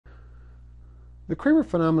The Kramer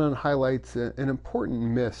phenomenon highlights an important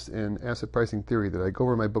miss in asset pricing theory that I go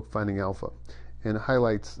over in my book, Finding Alpha, and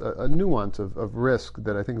highlights a nuance of risk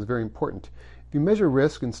that I think is very important. If you measure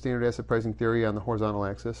risk in standard asset pricing theory on the horizontal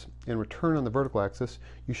axis and return on the vertical axis,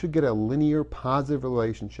 you should get a linear positive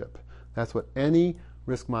relationship. That's what any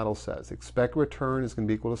risk model says. Expected return is going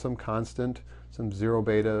to be equal to some constant, some zero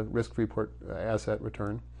beta risk-free asset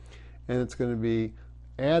return, and it's going to be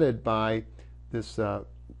added by this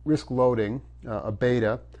risk loading, a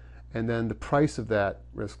beta, and then the price of that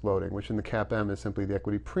risk loading, which in the CAPM is simply the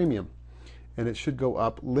equity premium. And it should go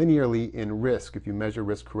up linearly in risk if you measure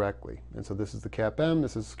risk correctly. And so this is the CAPM,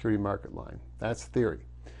 this is the security market line. That's theory.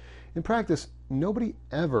 In practice, nobody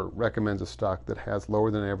ever recommends a stock that has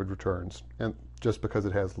lower than average returns, and just because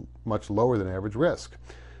it has much lower than average risk.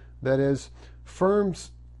 That is,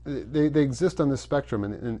 firms, they exist on this spectrum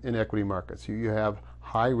in equity markets. You have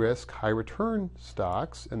high risk, high return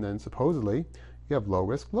stocks, and then supposedly you have low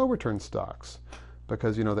risk, low return stocks.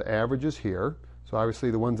 Because the average is here, so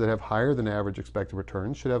obviously the ones that have higher than average expected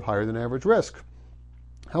returns should have higher than average risk.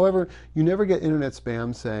 However, you never get internet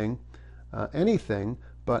spam saying anything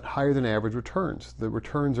but higher than average returns. The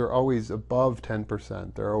returns are always above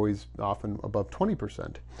 10%. They're always often above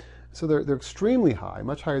 20%. So they're extremely high,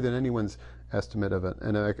 much higher than anyone's estimate of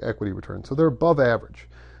an equity return. So they're above average.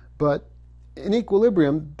 But in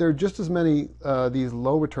equilibrium, there are just as many these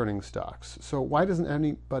low returning stocks. So why doesn't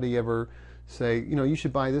anybody ever say, you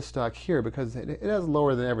should buy this stock here because it has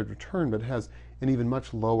lower than average return, but it has an even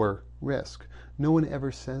much lower risk? No one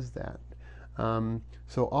ever says that.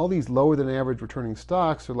 So all these lower than average returning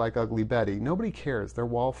stocks are like Ugly Betty. Nobody cares. They're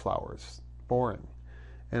wallflowers. Boring.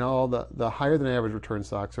 And all the higher than average return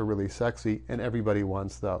stocks are really sexy, and everybody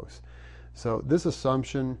wants those. So this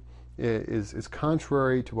assumption is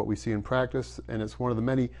contrary to what we see in practice, and it's one of the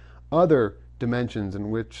many other dimensions in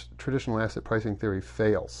which traditional asset pricing theory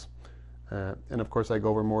fails. And of course, I go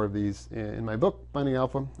over more of these in my book, Finding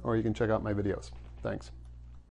Alpha, or you can check out my videos. Thanks.